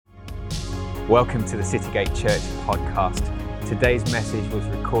Welcome to the Citygate Church podcast. Today's message was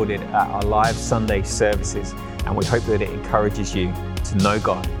recorded at our live Sunday services, and we hope that it encourages you to know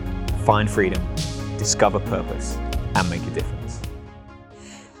God, find freedom, discover purpose, and make a difference.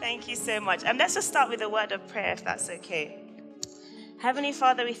 Thank you so much. Let's just start with a word of prayer, if that's okay. Heavenly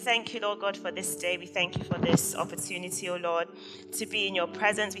Father, we thank you, Lord God, for this day. We thank you for this opportunity, oh Lord, to be in your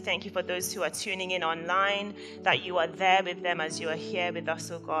presence. We thank you for those who are tuning in online, that you are there with them as you are here with us,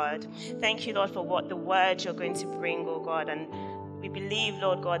 oh God. Thank you, Lord, for what the word you're going to bring, oh God. And we believe,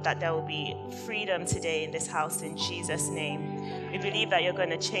 Lord God, that there will be freedom today in this house in Jesus' name. We believe that you're going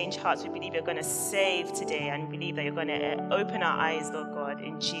to change hearts. We believe you're going to save today. And we believe that you're going to open our eyes, Lord God,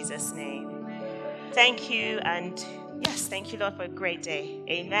 in Jesus' name. Thank you, and yes, thank you, Lord, for a great day.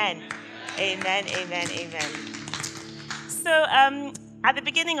 Amen. Amen, amen, amen. So at the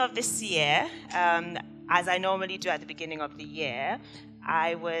beginning of this year, as I normally do at the beginning of the year,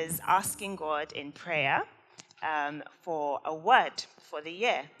 I was asking God in prayer for a word for the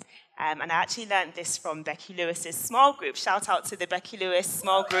year. And I actually learned this from Becky Lewis's small group. Shout out to the Becky Lewis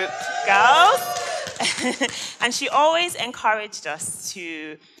small group girls. And she always encouraged us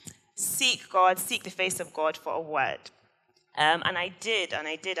to seek God, seek the face of God for a word. And I did, and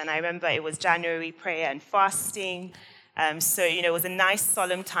I remember it was January prayer and fasting. So, it was a nice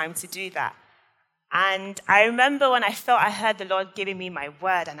solemn time to do that. And I remember when I felt I heard the Lord giving me my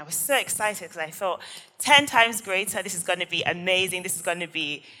word, and I was so excited because I thought, 10 times greater, this is going to be amazing, this is going to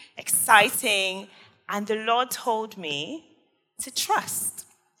be exciting. And the Lord told me to trust.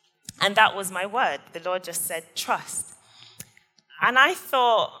 And that was my word. The Lord just said, trust. And I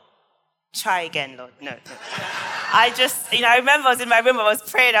thought, try again, Lord. No. I remember I was in my room, I was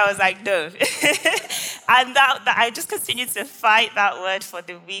praying, I was like, no. And that I just continued to fight that word for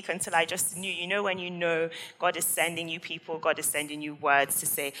the week until I just knew, when you know God is sending you people, God is sending you words to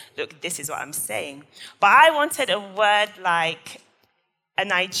say, look, this is what I'm saying. But I wanted a word like a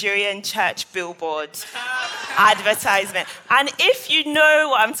Nigerian church billboard advertisement. And if you know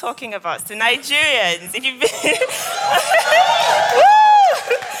what I'm talking about, so Nigerians, if you've been...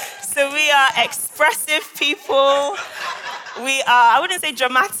 So we are expressive people. We are, I wouldn't say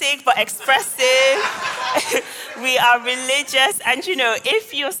dramatic, but expressive. We are religious. And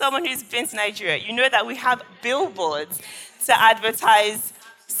if you're someone who's been to Nigeria, you know that we have billboards to advertise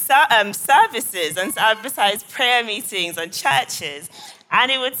services and to advertise prayer meetings and churches. And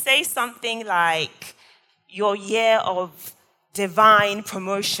it would say something like, your year of divine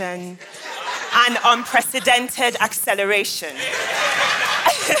promotion and unprecedented acceleration.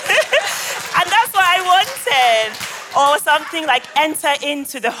 And that's what I wanted. Or something like, enter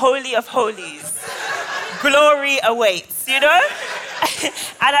into the Holy of Holies. Glory awaits, And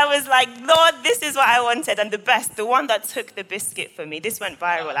I was like, Lord, this is what I wanted. And the best, the one that took the biscuit for me, this went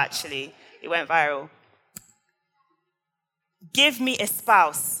viral, actually. It went viral. Give me a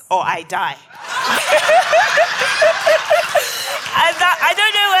spouse or I die. And I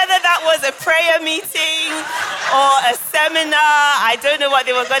don't know whether that was a prayer meeting or a seminar. I don't know what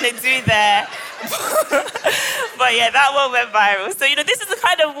they were going to do there. But yeah, that one went viral. So, this is the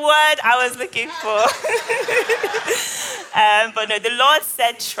kind of word I was looking for. But no, the Lord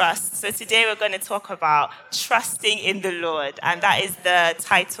said trust. So today we're going to talk about trusting in the Lord. And that is the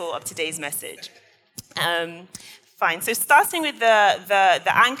title of today's message. Fine. So starting with the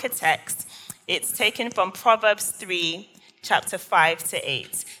anchor text, it's taken from Proverbs 3, chapter 5 to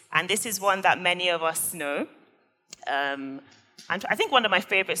 8. And this is one that many of us know. And I think one of my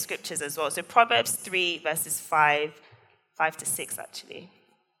favorite scriptures as well. So Proverbs 3, verses 5 to 6, actually.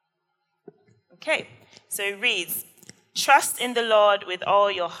 Okay, so it reads, trust in the Lord with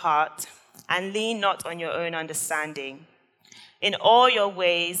all your heart and lean not on your own understanding. In all your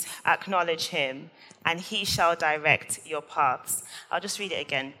ways acknowledge him, and he shall direct your paths. I'll just read it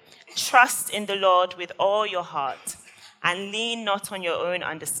again. Trust in the Lord with all your heart and lean not on your own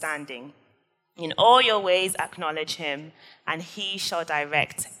understanding. In all your ways acknowledge him, and he shall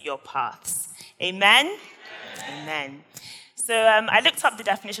direct your paths. Amen? Amen. So I looked up the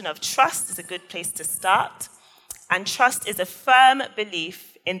definition of trust. It's a good place to start. And trust is a firm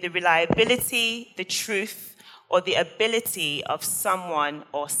belief in the reliability, the truth, or the ability of someone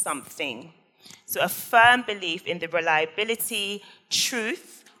or something. So a firm belief in the reliability,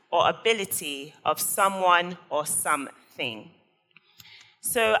 truth, or ability of someone or something.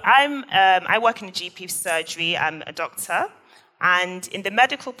 So I work in a GP surgery. I'm a doctor. And in the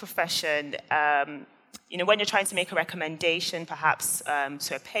medical profession, when you're trying to make a recommendation, perhaps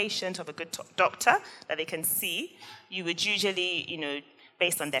to a patient of a good doctor that they can see, you would usually,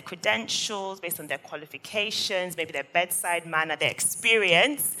 based on their credentials, based on their qualifications, maybe their bedside manner, their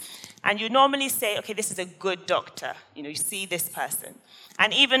experience, And you normally say, okay, this is a good doctor. You see this person.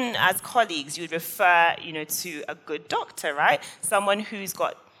 And even as colleagues, you'd refer, to a good doctor, right? Someone who's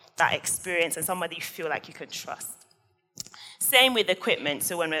got that experience and somebody you feel like you can trust. Same with equipment.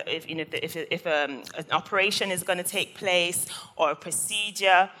 So if an operation is going to take place or a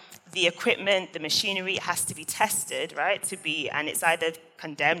procedure, the equipment, the machinery has to be tested, right? And it's either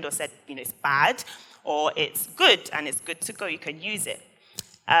condemned or said, it's bad, or it's good and it's good to go. You can use it.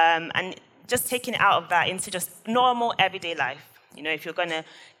 And just taking it out of that into just normal everyday life. If you're going to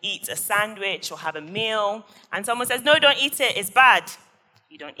eat a sandwich or have a meal, and someone says, no, don't eat it, it's bad.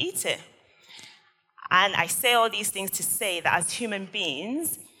 You don't eat it. And I say all these things to say that as human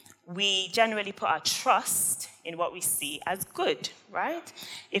beings, we generally put our trust in what we see as good, right?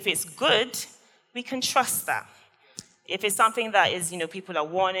 If it's good, we can trust that. If it's something that is, people are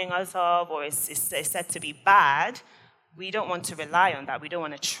warning us of, or it's said to be bad, we don't want to rely on that. We don't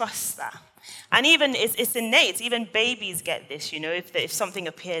want to trust that. And even it's innate. Even babies get this, if something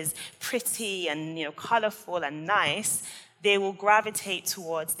appears pretty and, colorful and nice, they will gravitate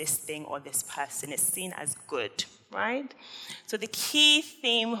towards this thing or this person. It's seen as good, right? So the key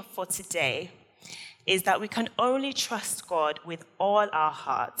theme for today is that we can only trust God with all our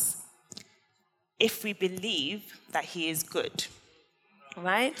hearts if we believe that he is good,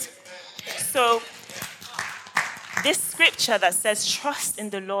 right? So this scripture that says, trust in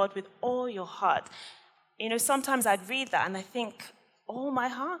the Lord with all your heart, sometimes I'd read that and I think, all my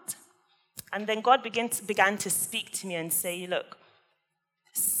heart? And then God began to speak to me and say, look,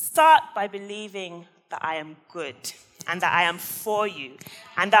 start by believing that I am good and that I am for you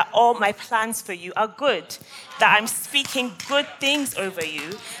and that all my plans for you are good, that I'm speaking good things over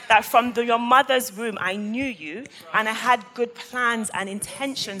you, that from your mother's womb I knew you and I had good plans and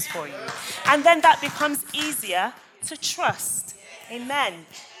intentions for you. And then that becomes easier to trust. Amen.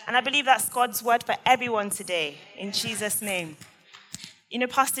 And I believe that's God's word for everyone today, in Jesus' name.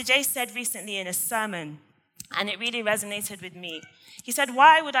 Pastor Jay said recently in a sermon, and it really resonated with me. He said,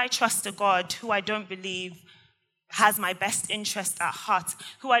 why would I trust a God who I don't believe has my best interest at heart,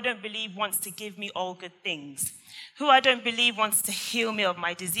 who I don't believe wants to give me all good things, who I don't believe wants to heal me of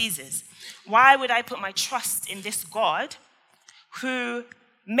my diseases? Why would I put my trust in this God who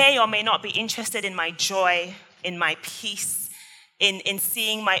may or may not be interested in my joy, in my peace, in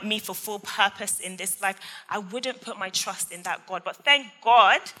seeing me fulfill purpose in this life? I wouldn't put my trust in that God. But thank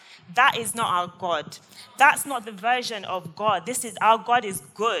God, that is not our God. That's not the version of God. Our God is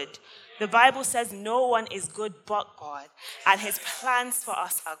good. The Bible says no one is good but God, and his plans for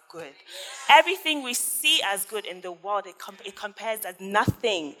us are good. Everything we see as good in the world, it compares as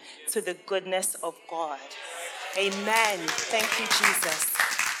nothing to the goodness of God. Amen. Thank you, Jesus.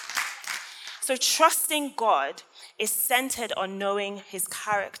 So trusting God is centered on knowing his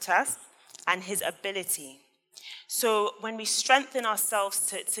character and his ability. So when we strengthen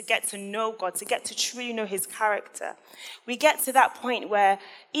ourselves to get to know God, to get to truly know his character, we get to that point where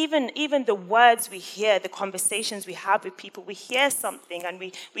even the words we hear, the conversations we have with people, we hear something and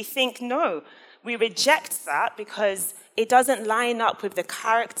we think, no, we reject that because it doesn't line up with the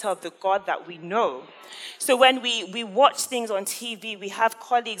character of the God that we know. So when we watch things on TV, we have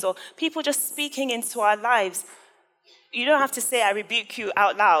colleagues or people just speaking into our lives. You don't have to say, I rebuke you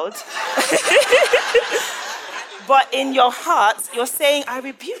out loud. But in your heart, you're saying, I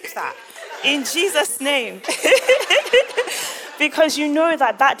rebuke that in Jesus' name. Because you know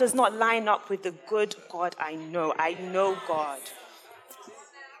that does not line up with the good God I know. I know God.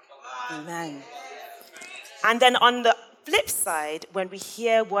 Amen. And then on the flip side, when we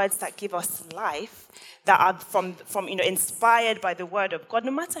hear words that give us life, that are from inspired by the word of God,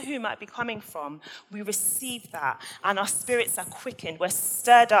 no matter who it might be coming from, we receive that, and our spirits are quickened. We're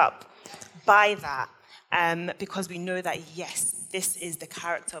stirred up by that, because we know that, yes, this is the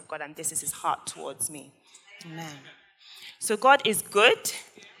character of God, and this is his heart towards me. Amen. So God is good,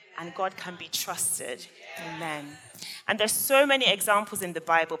 and God can be trusted. Amen. And there's so many examples in the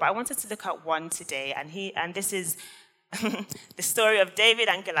Bible, but I wanted to look at one today, and this is the story of David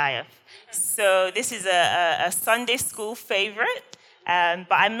and Goliath. So this is a Sunday school favorite, but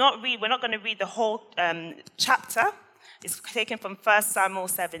we're not going to read the whole chapter. It's taken from 1 Samuel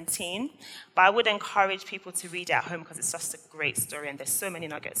 17, but I would encourage people to read it at home because it's just a great story and there's so many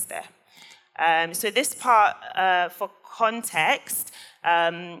nuggets there. So this part, for context,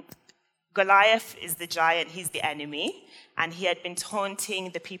 Goliath is the giant, he's the enemy, and he had been taunting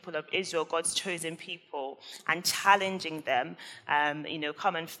the people of Israel, God's chosen people, and challenging them,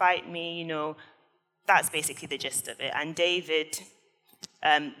 come and fight me, that's basically the gist of it. And David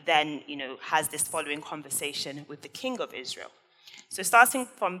then, has this following conversation with the king of Israel. So starting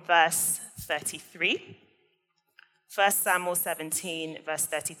from verse 33, 1 Samuel 17, verse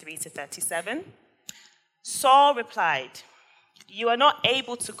 33 to 37, Saul replied, "You are not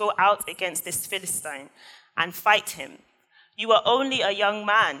able to go out against this Philistine and fight him. You are only a young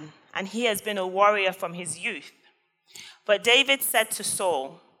man, and he has been a warrior from his youth." But David said to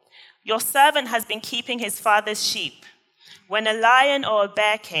Saul, "Your servant has been keeping his father's sheep. When a lion or a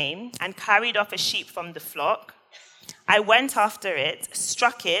bear came and carried off a sheep from the flock, I went after it,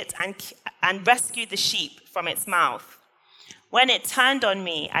 struck it, and rescued the sheep from its mouth. When it turned on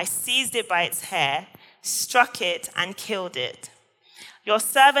me, I seized it by its hair, struck it, and killed it. Your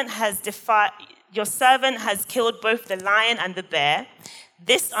servant has killed both the lion and the bear.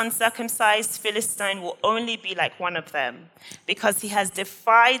 This uncircumcised Philistine will only be like one of them, because he has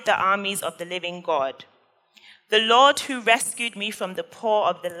defied the armies of the living God. The Lord who rescued me from the paw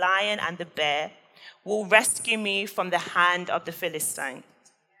of the lion and the bear will rescue me from the hand of the Philistine."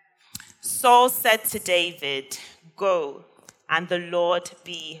 Saul said to David, "Go, and the Lord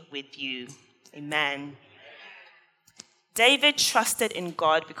be with you." Amen. David trusted in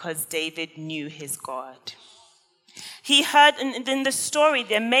God because David knew his God. He heard in the story,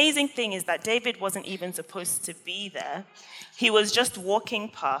 the amazing thing is that David wasn't even supposed to be there. He was just walking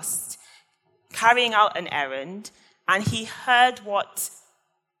past, carrying out an errand, and he heard what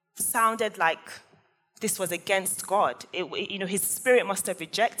sounded like this was against God. His spirit must have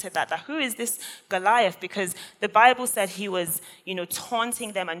rejected that who is this Goliath? Because the Bible said he was,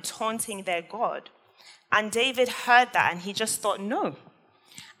 taunting them and taunting their God. And David heard that and he just thought, no.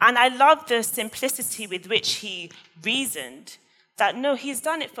 And I love the simplicity with which he reasoned that, no, he's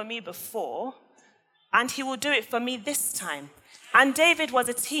done it for me before and he will do it for me this time. And David was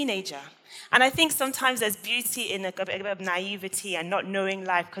a teenager. And I think sometimes there's beauty in a bit of naivety and not knowing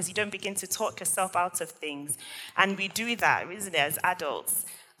life, because you don't begin to talk yourself out of things. And we do that, isn't it, as adults?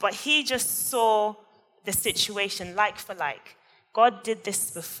 But he just saw the situation like for like. God did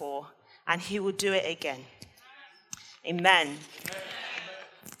this before, and he will do it again. Amen.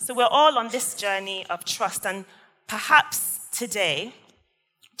 So we're all on this journey of trust, and perhaps today,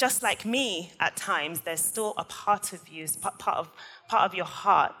 just like me at times, there's still a part of you, part of your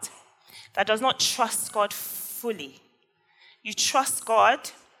heart that does not trust God fully. You trust God,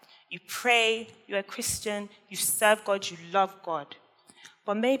 you pray, you're a Christian, you serve God, you love God.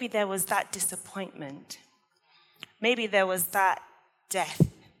 But maybe there was that disappointment. Maybe there was that death.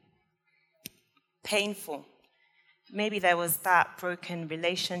 Painful. Maybe there was that broken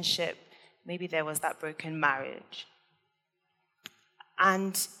relationship. Maybe there was that broken marriage.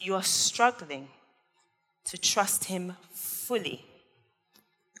 And you're struggling to trust him fully.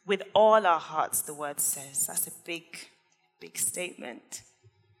 With all our hearts, the word says. That's a big, big statement.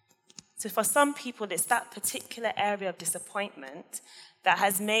 So for some people, it's that particular area of disappointment that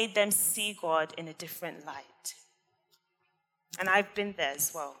has made them see God in a different light. And I've been there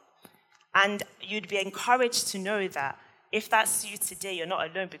as well. And you'd be encouraged to know that if that's you today, you're not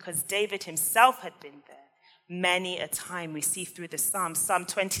alone, because David himself had been there. Many a time we see through the Psalms. Psalm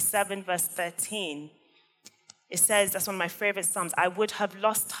 27, verse 13. It says, that's one of my favorite Psalms, "I would have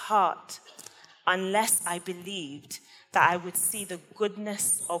lost heart unless I believed that I would see the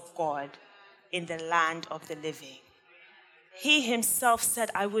goodness of God in the land of the living." He himself said,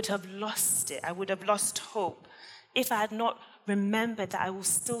 "I would have lost it. I would have lost hope if I had not remembered that I will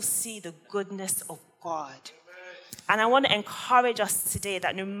still see the goodness of God." And I want to encourage us today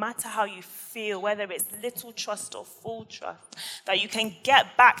that no matter how you feel, whether it's little trust or full trust, that you can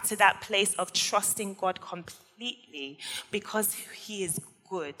get back to that place of trusting God completely, because he is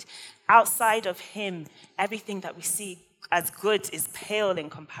good. Outside of him, everything that we see as good is pale in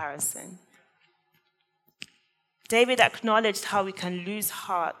comparison. David acknowledged how we can lose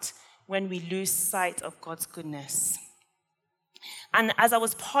heart when we lose sight of God's goodness. And as I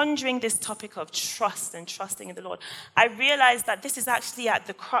was pondering this topic of trust and trusting in the Lord, I realized that this is actually at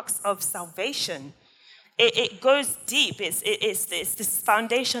the crux of salvation. It goes deep. It's this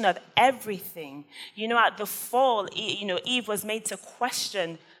foundation of everything. At the fall, Eve was made to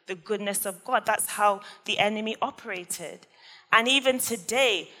question the goodness of God. That's how the enemy operated. And even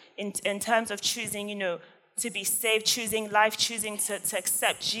today, in terms of choosing, to be saved, choosing life, choosing to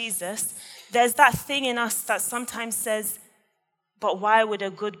accept Jesus, there's that thing in us that sometimes says, but why would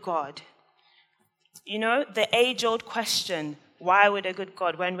a good God? The age-old question, why would a good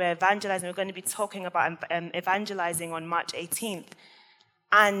God? When we're evangelizing, we're going to be talking about evangelizing on March 18th.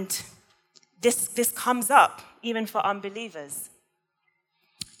 And this comes up, even for unbelievers.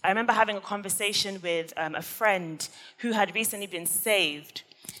 I remember having a conversation with a friend who had recently been saved.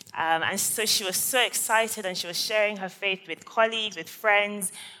 And so she was so excited, and she was sharing her faith with colleagues, with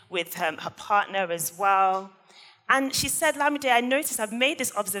friends, with her partner as well. And she said, Lamide, I've made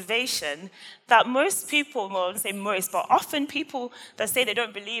this observation that most people, well, I won't say most, but often people that say they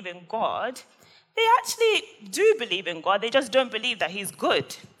don't believe in God, they actually do believe in God. They just don't believe that he's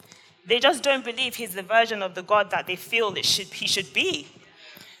good. They just don't believe he's the version of the God that they feel he should be.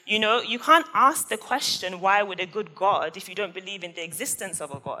 You know, you can't ask the question, why would a good God, if you don't believe in the existence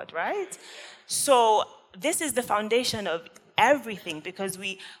of a God, right? So this is the foundation of everything, because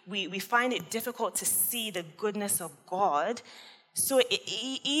we find it difficult to see the goodness of God. So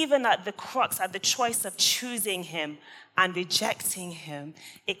even at the crux, at the choice of choosing him and rejecting him,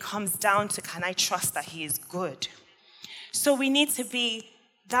 it comes down to, can I trust that he is good? So we need to be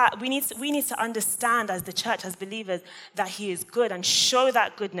that we need to understand as the church, as believers, that he is good, and show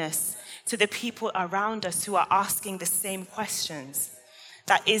that goodness to the people around us who are asking the same questions.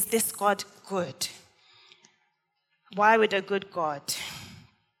 That, is this God good? Why would a good God?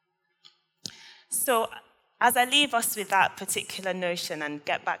 So as I leave us with that particular notion and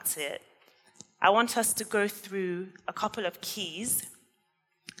get back to it, I want us to go through a couple of keys,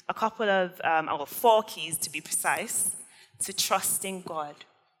 or 4 keys to be precise, to trusting God,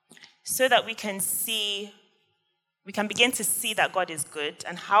 so that we can begin to see that God is good,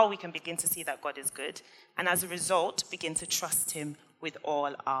 and how we can begin to see that God is good, and as a result, begin to trust him with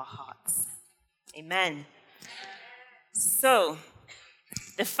all our hearts. Amen. So,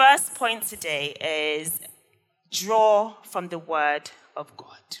 the first point today is draw from the word of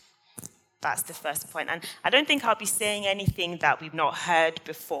God. That's the first point. And I don't think I'll be saying anything that we've not heard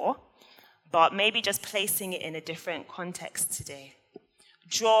before, but maybe just placing it in a different context today.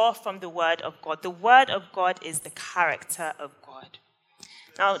 Draw from the word of God. The word of God is the character of God.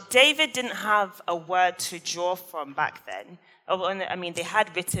 Now, David didn't have a word to draw from back then. I mean, they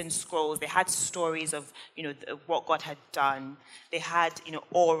had written scrolls. They had stories of, what God had done. They had,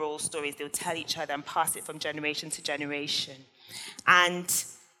 oral stories. They would tell each other and pass it from generation to generation. And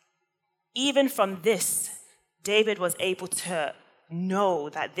even from this, David was able to know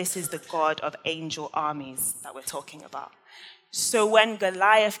that this is the God of angel armies that we're talking about. So when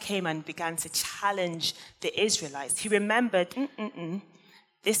Goliath came and began to challenge the Israelites, he remembered,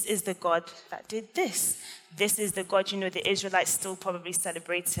 this is the God that did this. This is the God, the Israelites still probably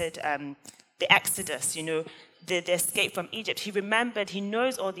celebrated the Exodus, the escape from Egypt. He remembered, he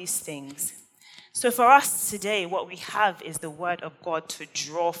knows all these things. So for us today, what we have is the word of God to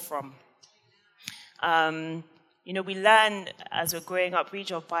draw from. We learn as we're growing up, read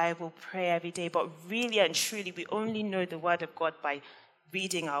your Bible, pray every day, but really and truly, we only know the word of God by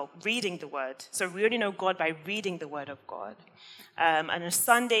reading the word. So we only know God by reading the word of God. And a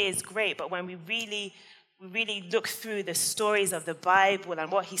Sunday is great, but when we really look through the stories of the Bible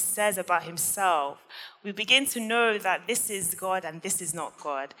and what he says about himself, we begin to know that this is God and this is not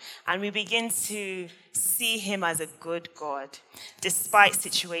God. And we begin to see him as a good God, despite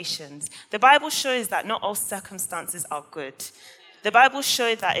situations. The Bible shows that not all circumstances are good. The Bible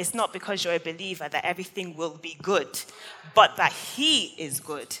shows that it's not because you're a believer that everything will be good, but that he is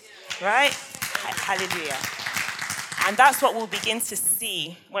good, right? Hallelujah. And that's what we'll begin to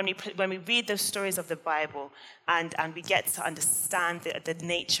see when we read the stories of the Bible and we get to understand the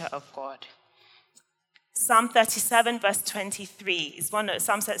nature of God. Psalm 37 verse 23 is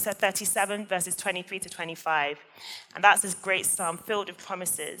Psalm 37 verses 23 to 25. And that's this great psalm filled with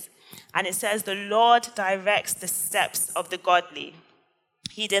promises. And it says, the Lord directs the steps of the godly.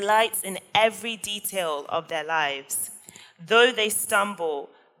 He delights in every detail of their lives. Though they stumble,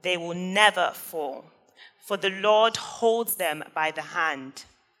 they will never fall. For the Lord holds them by the hand.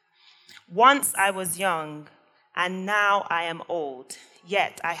 Once I was young, and now I am old,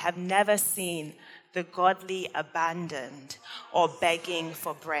 yet I have never seen the godly abandoned or begging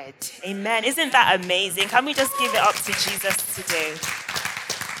for bread. Amen. Isn't that amazing? Can we just give it up to Jesus today?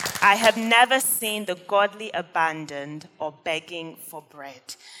 I have never seen the godly abandoned or begging for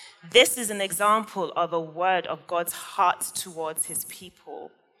bread. This is an example of a word of God's heart towards his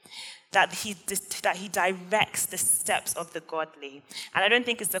people. That he directs the steps of the godly. And I don't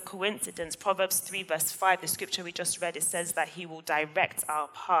think it's a coincidence. Proverbs 3 verse 5, the scripture we just read, it says that he will direct our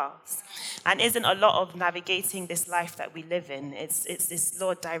paths. And isn't a lot of navigating this life that we live in, it's this,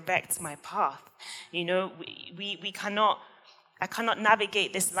 Lord, direct my path. I cannot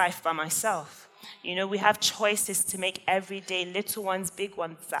navigate this life by myself. We have choices to make every day, little ones, big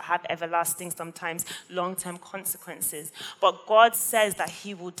ones that have everlasting, sometimes long-term consequences. But God says that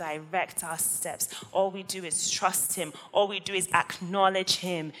he will direct our steps. All we do is trust him. All we do is acknowledge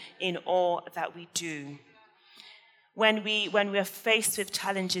him in all that we do. When we're faced with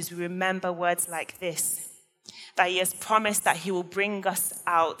challenges, we remember words like this, that he has promised that he will bring us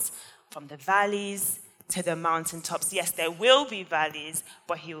out from the valleys to the mountaintops. Yes, there will be valleys,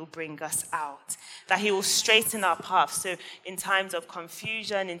 but he will bring us out. That he will straighten our path. So in times of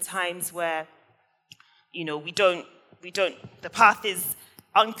confusion, in times where, the path is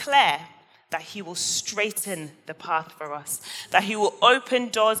unclear, that he will straighten the path for us. That he will open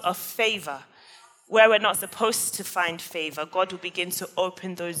doors of favor. Where we're not supposed to find favor, God will begin to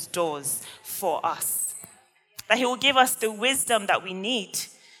open those doors for us. That he will give us the wisdom that we need.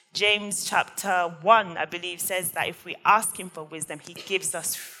 James chapter 1, I believe, says that if we ask him for wisdom, he gives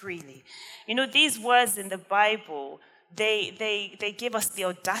us freely. These words in the Bible, they give us the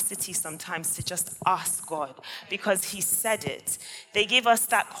audacity sometimes to just ask God because he said it. They give us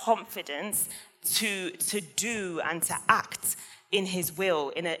that confidence to do and to act in his will,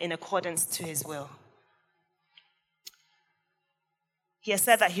 in accordance to his will. He has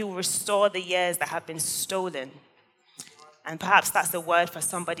said that he will restore the years that have been stolen. And perhaps that's a word for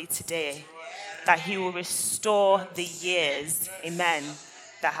somebody today, that he will restore the years, amen,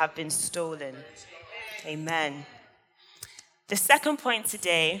 that have been stolen. Amen. The second point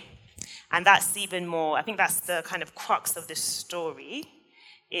today, and that's even more, I think that's the kind of crux of the story,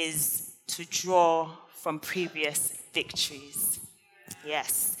 is to draw from previous victories.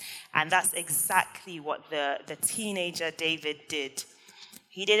 Yes, and that's exactly what the teenager David did.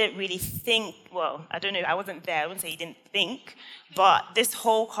 He didn't really think, well, I don't know, I wasn't there, I wouldn't say he didn't think, but this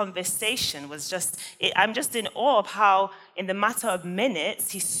whole conversation was I'm just in awe of how in the matter of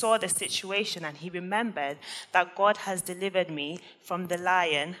minutes, he saw the situation and he remembered that God has delivered me from the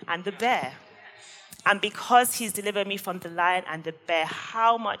lion and the bear. And because he's delivered me from the lion and the bear,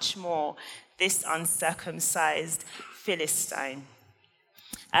 how much more this uncircumcised Philistine?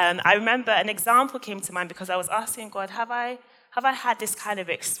 I remember an example came to mind because I was asking God, have I had this kind of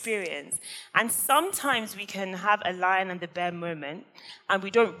experience? And sometimes we can have a lion and the bear moment, and we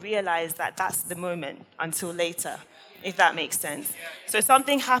don't realize that that's the moment until later, if that makes sense. So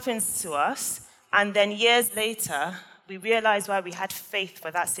something happens to us, and then years later, we realize why we had faith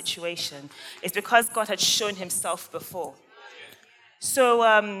for that situation. It's because God had shown himself before. So,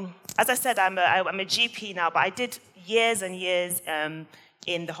 as I said, I'm a GP now, but I did years and years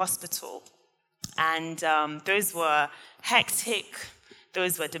in the hospital. And those were hectic,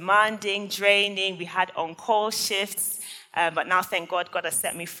 those were demanding, draining. We had on-call shifts, but now, thank God, God has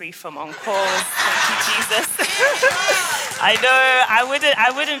set me free from on-calls. Thank you, Jesus. I know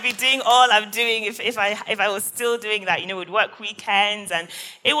I wouldn't be doing all I'm doing if I was still doing that. We'd work weekends, and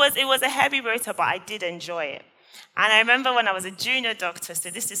it was a heavy rota, but I did enjoy it. And I remember when I was a junior doctor, so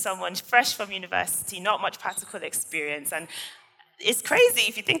this is someone fresh from university, not much practical experience, and it's crazy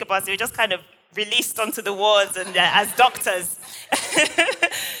if you think about it. We're just kind of released onto the wards and as doctors.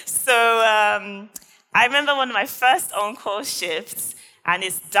 So I remember one of my first on-call shifts, and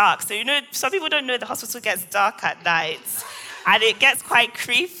it's dark. So some people don't know the hospital gets dark at night, and it gets quite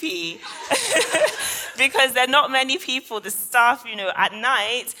creepy because there are not many people. The staff, at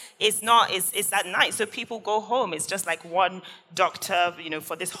night, it's at night, so people go home. It's just like one doctor,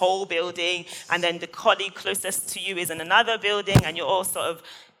 for this whole building, and then the colleague closest to you is in another building, and you're all sort of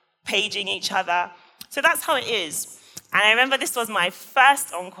paging each other. So that's how it is. And I remember this was my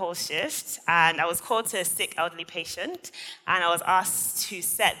first on-call shift, and I was called to a sick elderly patient, and I was asked to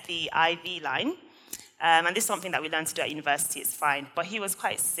set the IV line. And this is something that we learned to do at university. It's fine. But he was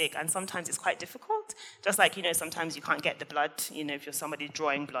quite sick, and sometimes it's quite difficult. Just like, sometimes you can't get the blood, if you're somebody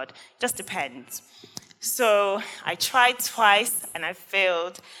drawing blood. It just depends. So I tried twice, and I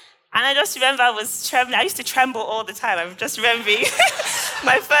failed. And I just remember I was trembling. I used to tremble all the time. I'm just remembering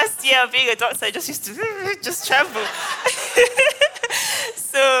my first year of being a doctor, I just used to just tremble.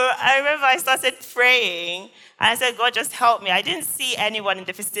 So I remember I started praying, and I said, God, just help me. I didn't see anyone in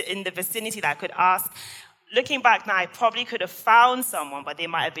the vicinity that I could ask. Looking back now, I probably could have found someone, but they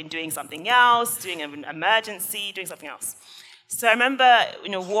might have been doing something else, doing an emergency, doing something else. So I remember,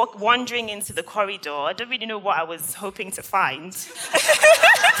 wandering into the corridor. I don't really know what I was hoping to find.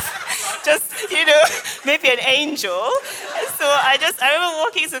 Just, maybe an angel. So I remember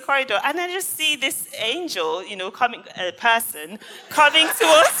walking into the corridor, and I just see this angel, person coming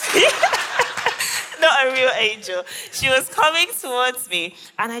towards me. Not a real angel. She was coming towards me,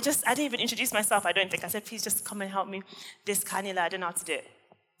 and I didn't even introduce myself, I don't think. I said, please just come and help me. This cannula, I don't know how to do it.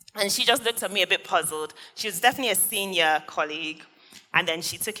 And she just looked at me a bit puzzled. She was definitely a senior colleague. And then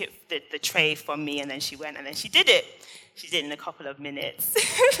she took the tray from me, and then she went, and then she did it. She did it in a couple of minutes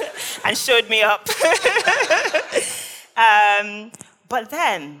and showed me up. But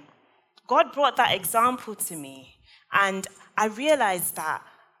then, God brought that example to me. And I realized that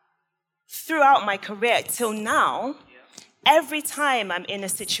throughout my career till now, every time I'm in a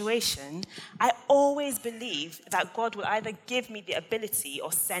situation, I always believe that God will either give me the ability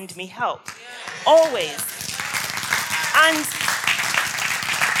or send me help. Always. And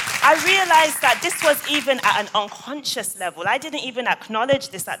I realized that this was even at an unconscious level. I didn't even acknowledge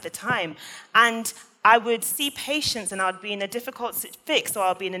this at the time. And I would see patients and I would be in a difficult fix, or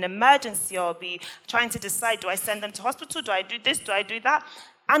I'll be in an emergency, or I'll be trying to decide, do I send them to hospital? Do I do this? Do I do that?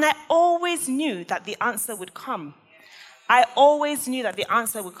 And I always knew that the answer would come. I always knew that the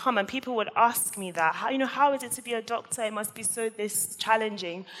answer would come, and people would ask me that, how is it to be a doctor? It must be so this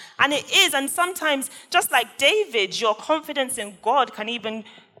challenging. And it is, and sometimes, just like David, your confidence in God can even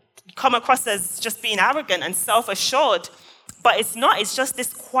come across as just being arrogant and self-assured. But it's not. It's just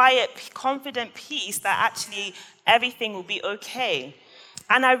this quiet, confident peace that actually everything will be okay.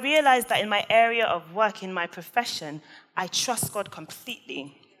 And I realized that in my area of work, in my profession, I trust God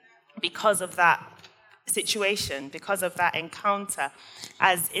completely because of that situation, because of that encounter,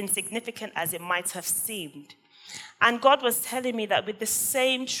 as insignificant as it might have seemed. And God was telling me that with the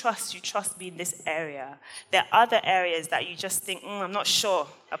same trust you trust me in this area, there are other areas that you just think, I'm not sure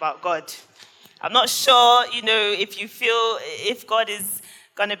about God. I'm not sure, if God is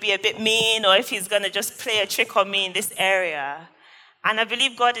going to be a bit mean, or if he's going to just play a trick on me in this area. And I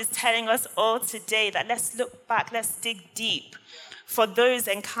believe God is telling us all today that let's look back, let's dig deep for those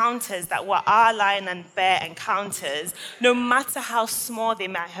encounters that were our lion and bear encounters, no matter how small they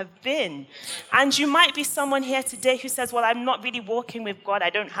might have been. And you might be someone here today who says, well, I'm not really walking with God, I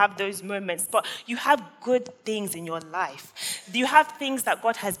don't have those moments, but you have good things in your life. You have things that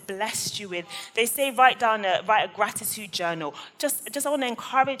God has blessed you with. They say write a gratitude journal. Just I want to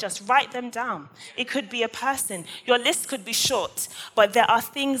encourage us, write them down. It could be a person. Your list could be short, but there are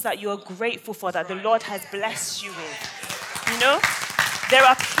things that you're grateful for that the Lord has blessed you with. There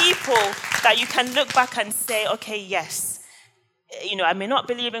are people that you can look back and say, okay, yes, I may not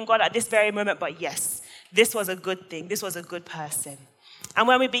believe in God at this very moment, but yes, this was a good thing. This was a good person. And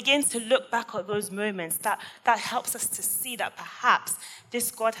when we begin to look back at those moments, that helps us to see that perhaps this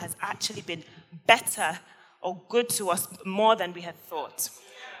God has actually been better or good to us more than we had thought.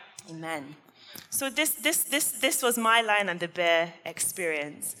 Amen. So this was my lion and the bear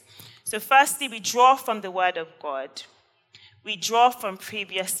experience. So firstly, we draw from the word of God. We draw from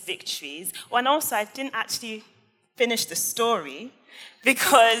previous victories. And also, I didn't actually finish the story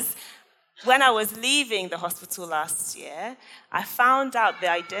because when I was leaving the hospital last year, I found out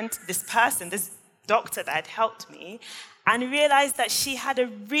this doctor that had helped me, and realized that she had a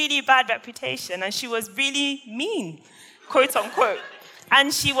really bad reputation and she was really mean, quote unquote.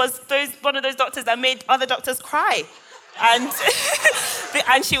 And she was one of those doctors that made other doctors cry. And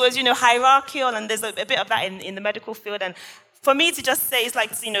and she was, hierarchical, and there's a bit of that in the medical field. And for me to just say, it's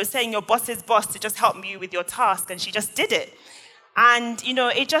like, saying your boss's boss to just help you with your task, and she just did it. And,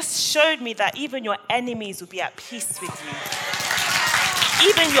 it just showed me that even your enemies will be at peace with you.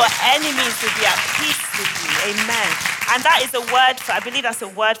 Even your enemies will be at peace with you. Amen. And that is I believe that's a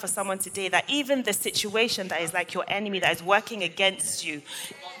word for someone today, that even the situation that is like your enemy, that is working against you,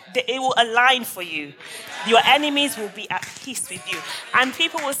 it will align for you. Your enemies will be at peace with you. And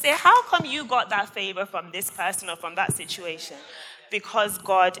people will say, how come you got that favor from this person or from that situation? Because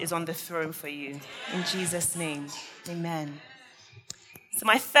God is on the throne for you. In Jesus' name, amen. So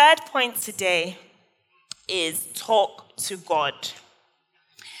my third point today is talk to God.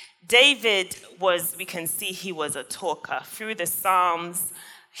 David we can see he was a talker. Through the Psalms,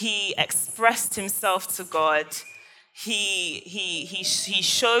 he expressed himself to God. He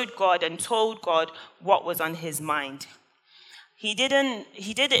showed God and told God what was on his mind. He did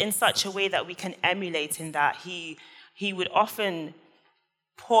it in such a way that we can emulate, in that he would often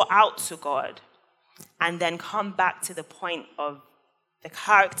pour out to God and then come back to the point of the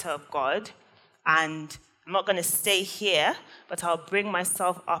character of God. And I'm not going to stay here, but I'll bring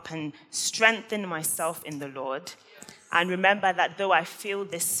myself up and strengthen myself in the Lord. And remember that though I feel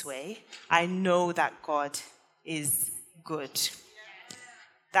this way, I know that God is good.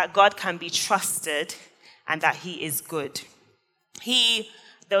 That God can be trusted and that he is good.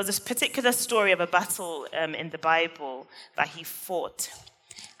 There was this particular story of a battle in the Bible that he fought.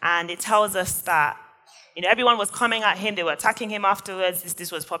 And it tells us that everyone was coming at him. They were attacking him afterwards.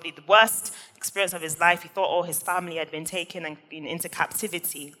 This was probably the worst experience of his life. He thought all his family had been taken and been into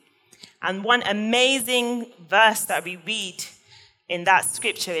captivity. And one amazing verse that we read in that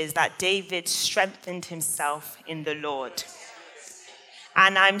scripture is that David strengthened himself in the Lord.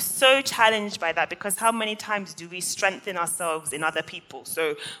 And I'm so challenged by that, because how many times do we strengthen ourselves in other people?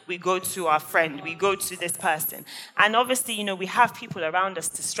 So we go to our friend, we go to this person. And obviously, we have people around us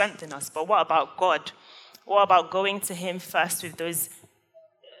to strengthen us. But what about God? What about going to him first with those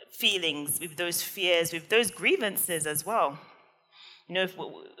feelings, with those fears, with those grievances as well? If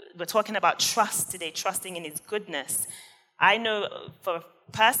we're talking about trust today, trusting in his goodness. I know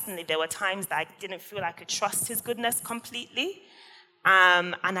personally, there were times that I didn't feel I could trust his goodness completely.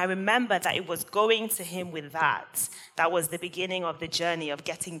 And I remember that it was going to him with that was the beginning of the journey of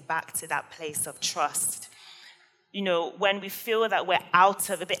getting back to that place of trust. When we feel that we're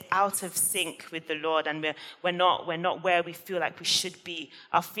a bit out of sync with the Lord, and we're not where we feel like we should be,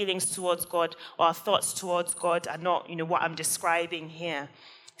 our feelings towards God or our thoughts towards God are not, what I'm describing here.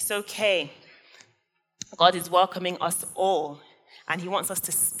 It's okay. God is welcoming us all, and he wants us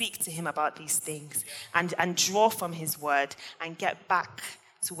to speak to him about these things and draw from his word and get back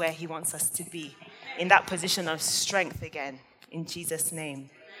to where he wants us to be, in that position of strength again, in Jesus' name.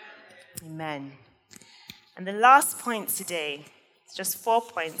 Amen. And the last point today, it's just 4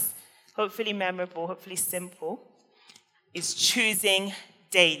 points, hopefully memorable, hopefully simple, is choosing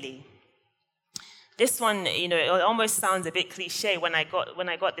daily. This one, it almost sounds a bit cliche when I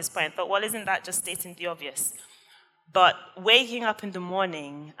got this point. I thought, well, isn't that just stating the obvious? But waking up in the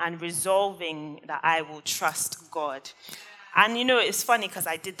morning and resolving that I will trust God. And, it's funny because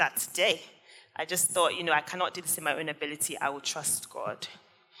I did that today. I just thought, I cannot do this in my own ability. I will trust God.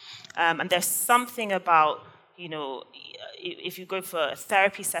 And there's something about, if you go for a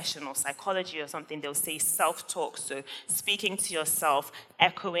therapy session or psychology or something, they'll say self-talk. So speaking to yourself,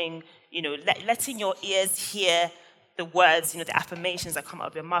 echoing, letting your ears hear the words, the affirmations that come out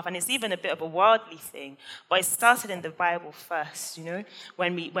of your mouth. And it's even a bit of a worldly thing. But it started in the Bible first,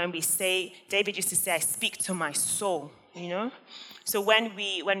 When we say, David used to say, I speak to my soul, So when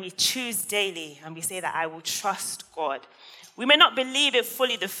we choose daily and we say that I will trust God, we may not believe it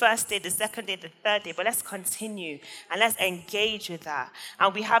fully the first day, the second day, the third day, but let's continue and let's engage with that.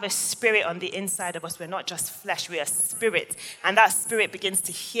 And we have a spirit on the inside of us. We're not just flesh, we are spirit. And that spirit begins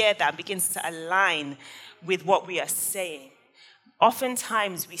to hear that, begins to align with what we are saying.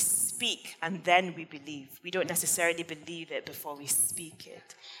 Oftentimes we speak and then we believe. We don't necessarily believe it before we speak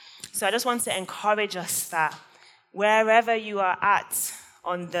it. So I just want to encourage us that wherever you are at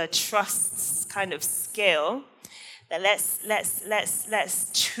on the trust kind of scale, that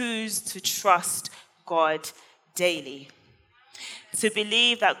let's choose to trust God daily. To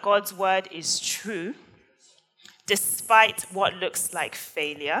believe that God's word is true, despite what looks like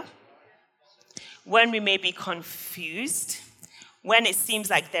failure, when we may be confused, when it seems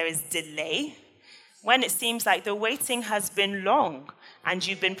like there is delay, when it seems like the waiting has been long and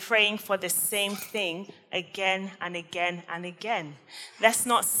you've been praying for the same thing again and again and again. Let's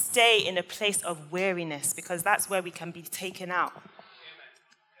not stay in a place of weariness, because that's where we can be taken out.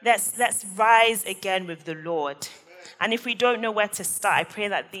 Let's rise again with the Lord. And if we don't know where to start, I pray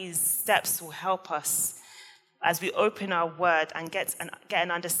that these steps will help us as we open our word and get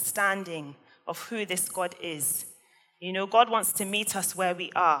an understanding of who this God is. God wants to meet us where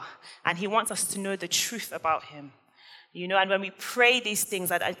we are, and he wants us to know the truth about him. And when we pray these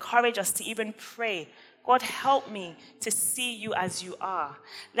things, I'd encourage us to even pray, God, help me to see you as you are.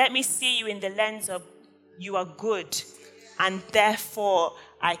 Let me see you in the lens of you are good, and therefore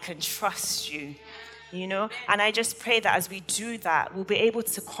I can trust you. And I just pray that as we do that, we'll be able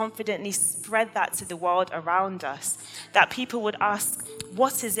to confidently spread that to the world around us, that people would ask,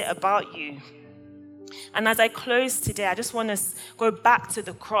 what is it about you? And as I close today, I just want to go back to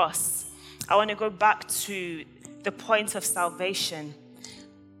the cross. I want to go back to the point of salvation.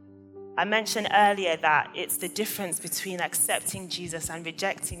 I mentioned earlier that it's the difference between accepting Jesus and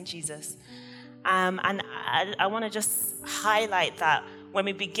rejecting Jesus. And I want to just highlight that when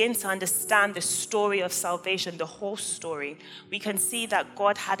we begin to understand the story of salvation, the whole story, we can see that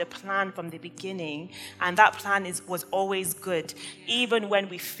God had a plan from the beginning, and that plan was always good. Even when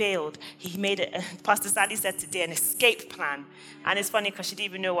we failed, he made it, Pastor Sally said today, an escape plan. And it's funny because she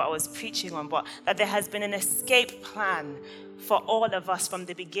didn't even know what I was preaching on, but that there has been an escape plan for all of us from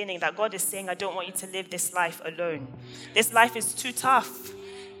the beginning, that God is saying, I don't want you to live this life alone. This life is too tough.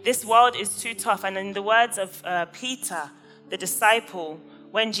 This world is too tough. And in the words of Peter, the disciple,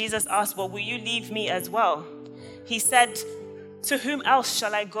 when Jesus asked, well, will you leave me as well? He said, to whom else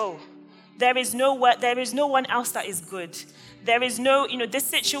shall I go? There is no one else that is good. There is no, the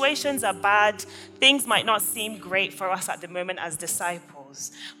situations are bad. Things might not seem great for us at the moment as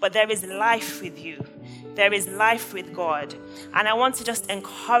disciples, but there is life with you. There is life with God. And I want to just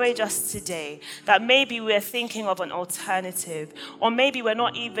encourage us today that maybe we're thinking of an alternative, or maybe we're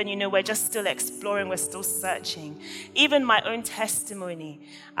not even, we're just still exploring, we're still searching. Even my own testimony,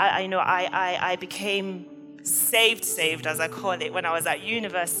 I became saved, as I call it, when I was at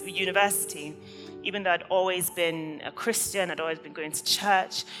university. Even though I'd always been a Christian, I'd always been going to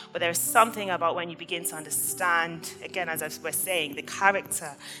church, but there's something about when you begin to understand, again, as I was saying, the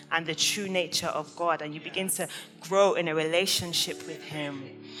character and the true nature of God, and you begin to grow in a relationship with Him.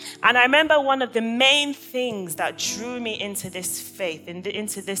 And I remember one of the main things that drew me into this faith,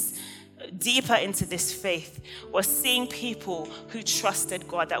 deeper into this faith, was seeing people who trusted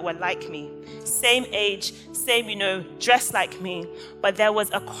God that were like me. Same age, same, dressed like me, but there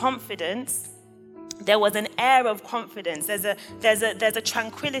was a confidence. There was an air of confidence. There's a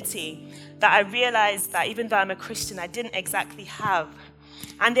tranquility that I realized that even though I'm a Christian, I didn't exactly have.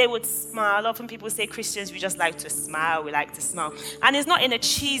 And they would smile. Often people say Christians, we just like to smile. We like to smile. And it's not in a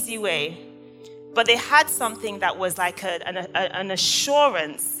cheesy way, but they had something that was like an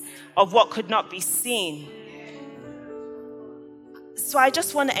assurance of what could not be seen. So I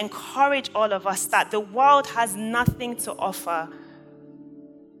just want to encourage all of us that the world has nothing to offer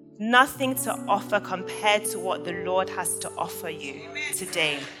compared to what the Lord has to offer you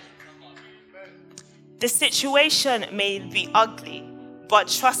today. The situation may be ugly, but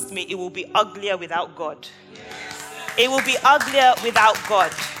trust me, it will be uglier without God. It will be uglier without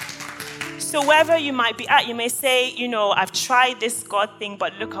God. So wherever you might be at, you may say, I've tried this God thing,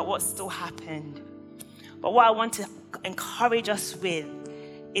 but look at what still happened. But what I want to encourage us with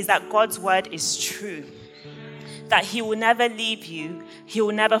is that God's word is true. That He will never leave you. He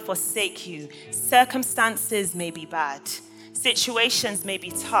will never forsake you. Circumstances may be bad. Situations may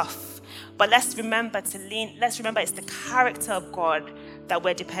be tough. But let's remember it's the character of God that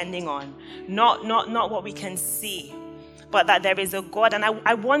we're depending on. Not what we can see, but that there is a God. And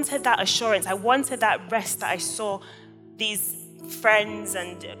I wanted that assurance. I wanted that rest that I saw these friends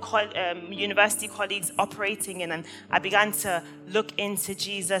and university colleagues operating in. And I began to look into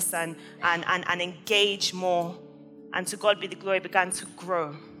Jesus and engage more. And to God be the glory, began to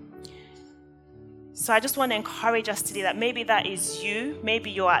grow. So I just want to encourage us today that maybe that is you.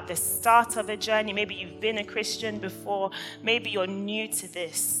 Maybe you're at the start of a journey. Maybe you've been a Christian before. Maybe you're new to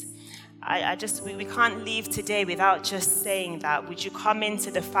this. We can't leave today without just saying that. Would you come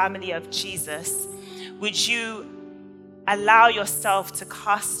into the family of Jesus? Would you allow yourself to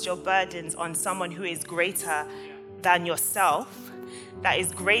cast your burdens on someone who is greater than yourself, that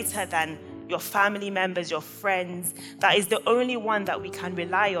is greater than your family members, your friends, that is the only one that we can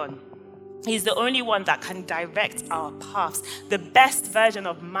rely on. He's the only one that can direct our paths. The best version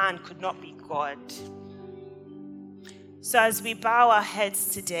of man could not be God. So as we bow our heads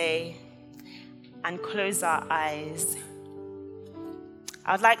today and close our eyes,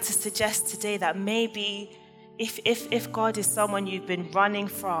 I'd like to suggest today that maybe if God is someone you've been running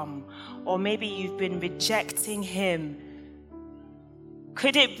from, or maybe you've been rejecting Him,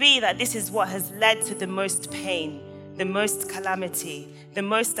 could it be that this is what has led to the most pain, the most calamity, the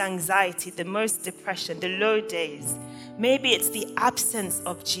most anxiety, the most depression, the low days? Maybe it's the absence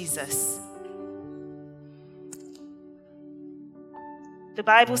of Jesus. The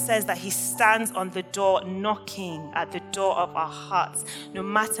Bible says that He stands on the door, knocking at the door of our hearts. No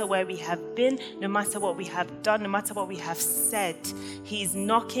matter where we have been, no matter what we have done, no matter what we have said, He's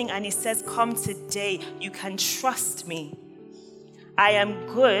knocking and He says, come today, you can trust me. I am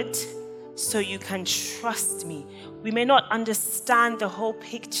good, so you can trust me. We may not understand the whole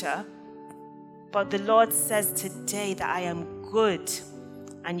picture, but the Lord says today that I am good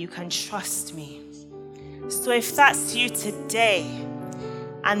and you can trust me. So if that's you today,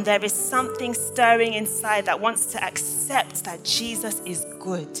 and there is something stirring inside that wants to accept that Jesus is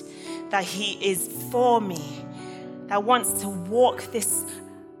good, that He is for me, that wants to walk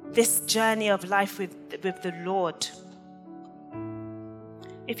this journey of life with the Lord,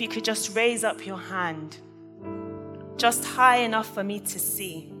 if you could just raise up your hand, just high enough for me to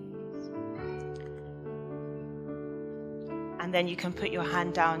see. And then you can put your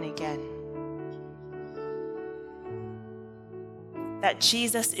hand down again. That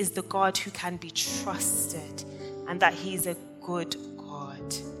Jesus is the God who can be trusted, and that He's a good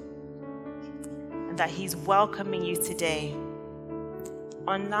God, and that He's welcoming you today.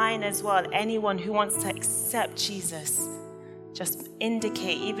 Online as well, anyone who wants to accept Jesus, just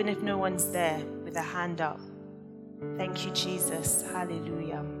indicate, even if no one's there, with a hand up. Thank you, Jesus.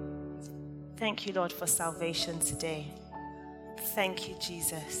 Hallelujah. Thank you, Lord, for salvation today. Thank you,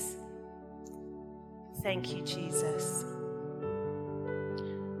 Jesus. Thank you, Jesus.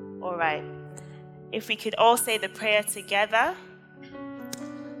 All right. If we could all say the prayer together.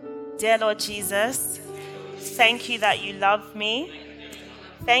 Dear Lord Jesus, thank you that you love me.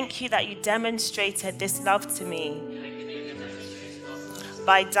 Thank you that you demonstrated this love to me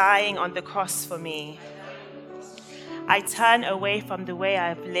by dying on the cross for me. I turn away from the way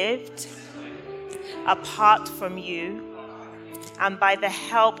I've lived, apart from you, and by the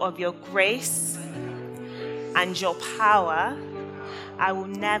help of your grace and your power, I will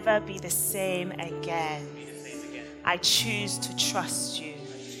never be the same again. I choose to trust you.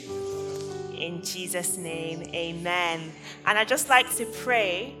 In Jesus' name, amen. And I'd just like to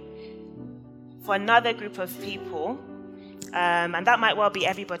pray for another group of people, and that might well be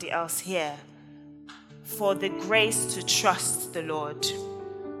everybody else here, for the grace to trust the Lord.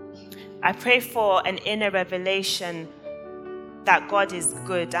 I pray for an inner revelation that God is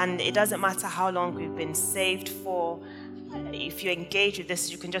good, and it doesn't matter how long we've been saved for. If you engage with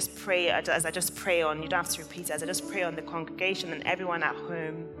this, you can just pray as I just pray on. You don't have to repeat it. As I just pray on the congregation and everyone at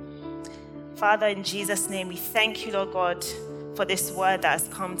home. Father, in Jesus' name, we thank you, Lord God, for this word that has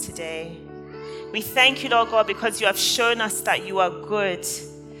come today. We thank you, Lord God, because you have shown us that you are good,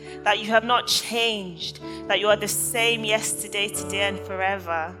 that you have not changed, that you are the same yesterday, today, and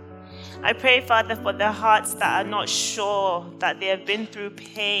forever. I pray, Father, for the hearts that are not sure, that they have been through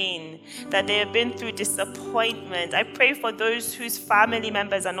pain, that they have been through disappointment. I pray for those whose family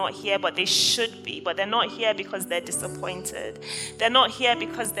members are not here, but they should be, but they're not here because they're disappointed. They're not here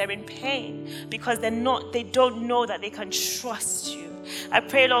because they're in pain, because they don't know that they can trust you. I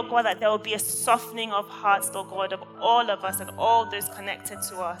pray, Lord God, that there will be a softening of hearts, Lord God, of all of us and all those connected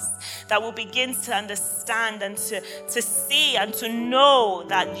to us, that will begin to understand and to see and to know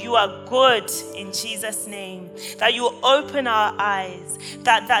that you are good in Jesus' name, that you open our eyes,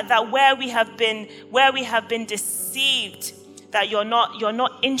 that where we have been deceived, that you're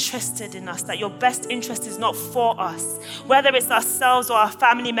not interested in us, that your best interest is not for us. Whether it's ourselves or our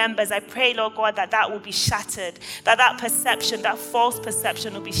family members, I pray, Lord God, that will be shattered, that perception, that false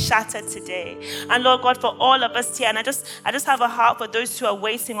perception will be shattered today. And Lord God, for all of us here, and I just have a heart for those who are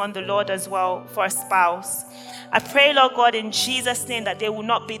waiting on the Lord as well for a spouse. I pray, Lord God, in Jesus' name, that they will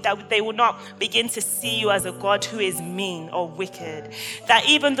not begin to see you as a God who is mean or wicked. That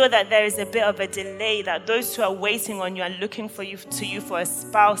even though that there is a bit of a delay, that those who are waiting on you and looking to you for a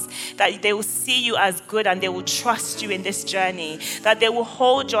spouse, that they will see you as good and they will trust you in this journey. That they will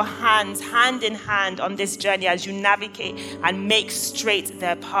hold your hands hand in hand on this journey as you navigate and make straight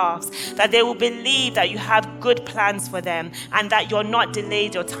their paths. That they will believe that you have good plans for them and that you're not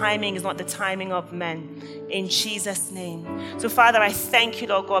delayed. Your timing is not the timing of men. In Jesus' name. So, Father, I thank you,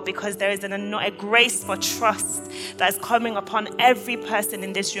 Lord God, because there is a grace for trust that is coming upon every person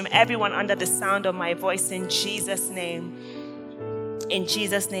in this room, everyone under the sound of my voice, in Jesus' name. In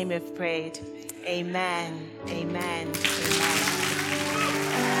Jesus' name we've prayed. Amen. Amen. Amen.